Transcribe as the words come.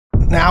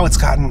now it's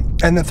gotten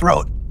in the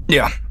throat.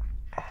 Yeah.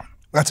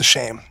 That's a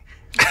shame.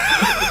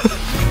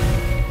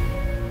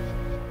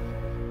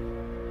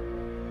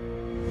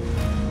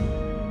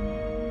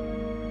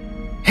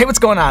 Hey, what's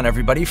going on,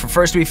 everybody? For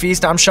First We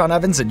Feast, I'm Sean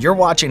Evans, and you're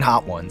watching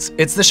Hot Ones.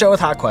 It's the show with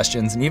hot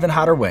questions and even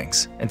hotter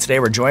wings. And today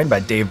we're joined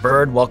by Dave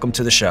Burd. Welcome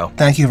to the show.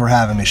 Thank you for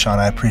having me, Sean.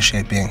 I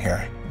appreciate being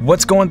here.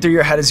 What's going through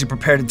your head as you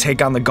prepare to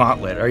take on the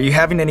gauntlet? Are you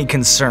having any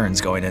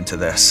concerns going into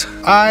this?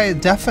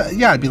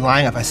 Yeah, I'd be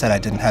lying if I said I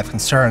didn't have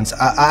concerns.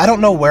 I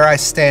don't know where I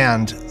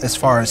stand as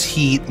far as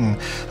heat, and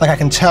like I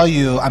can tell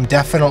you, I'm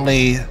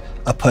definitely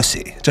a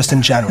pussy, just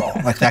in general.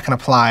 Like that can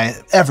apply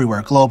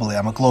everywhere, globally.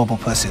 I'm a global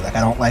pussy. Like I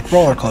don't like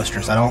roller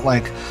coasters. I don't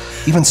like,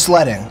 even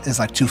sledding is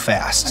like too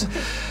fast.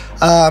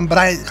 But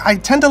I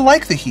tend to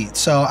like the heat,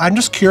 so I'm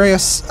just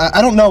curious.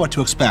 I don't know what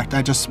to expect.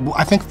 I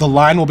think the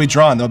line will be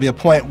drawn. There'll be a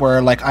point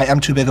where like I am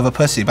too big of a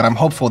pussy, but I'm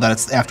hopeful that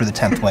it's after the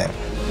 10th wave.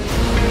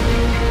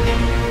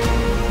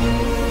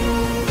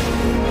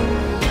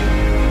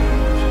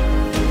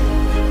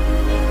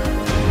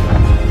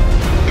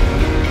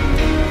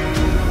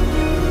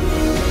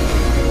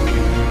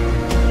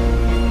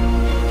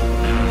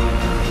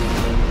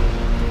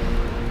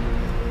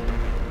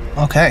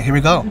 Okay, here we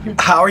go.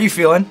 How are you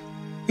feeling?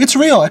 It's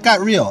real. It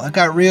got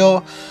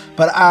real,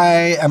 but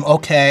I am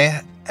okay,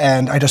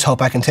 and I just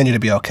hope I continue to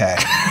be okay.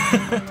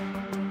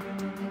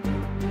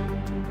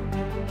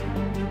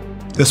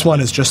 This one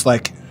is just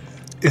like,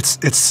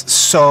 it's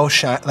so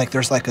shiny, like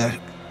there's like a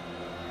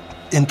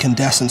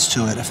incandescence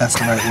to it, if that's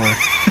the right word.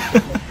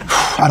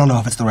 I don't know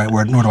if it's the right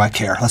word, nor do I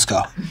care. Let's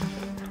go.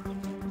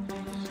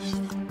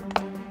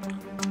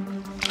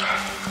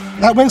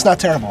 That wing's not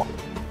terrible.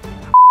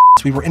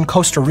 We were in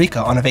Costa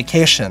Rica on a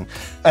vacation,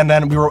 and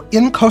then we were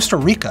in Costa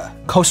Rica.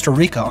 Thank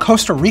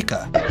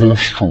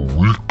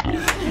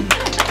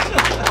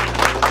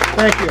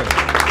you.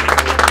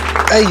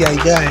 Ay, ay,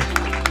 ay.